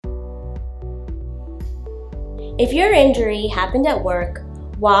If your injury happened at work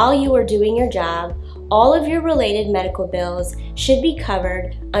while you were doing your job, all of your related medical bills should be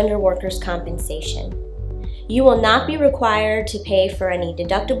covered under workers' compensation. You will not be required to pay for any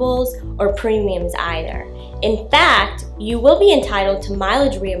deductibles or premiums either. In fact, you will be entitled to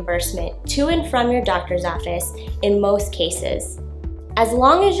mileage reimbursement to and from your doctor's office in most cases. As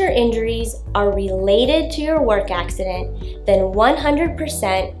long as your injuries are related to your work accident, then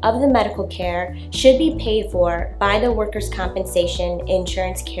 100% of the medical care should be paid for by the workers' compensation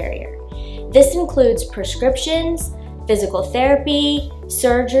insurance carrier. This includes prescriptions, physical therapy,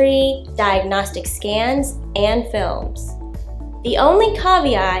 surgery, diagnostic scans, and films. The only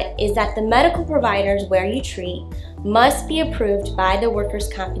caveat is that the medical providers where you treat must be approved by the workers'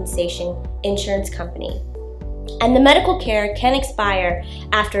 compensation insurance company, and the medical care can expire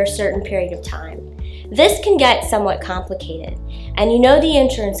after a certain period of time. This can get somewhat complicated, and you know the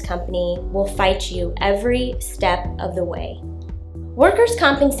insurance company will fight you every step of the way. Workers'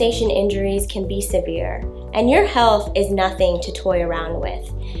 compensation injuries can be severe, and your health is nothing to toy around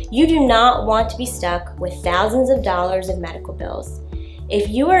with. You do not want to be stuck with thousands of dollars of medical bills. If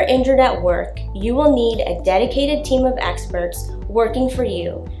you are injured at work, you will need a dedicated team of experts working for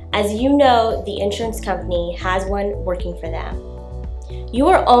you, as you know the insurance company has one working for them. You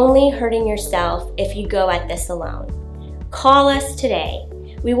are only hurting yourself if you go at this alone. Call us today.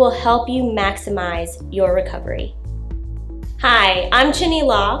 We will help you maximize your recovery. Hi, I'm Chinny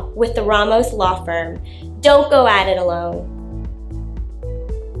Law with the Ramos Law Firm. Don't go at it alone.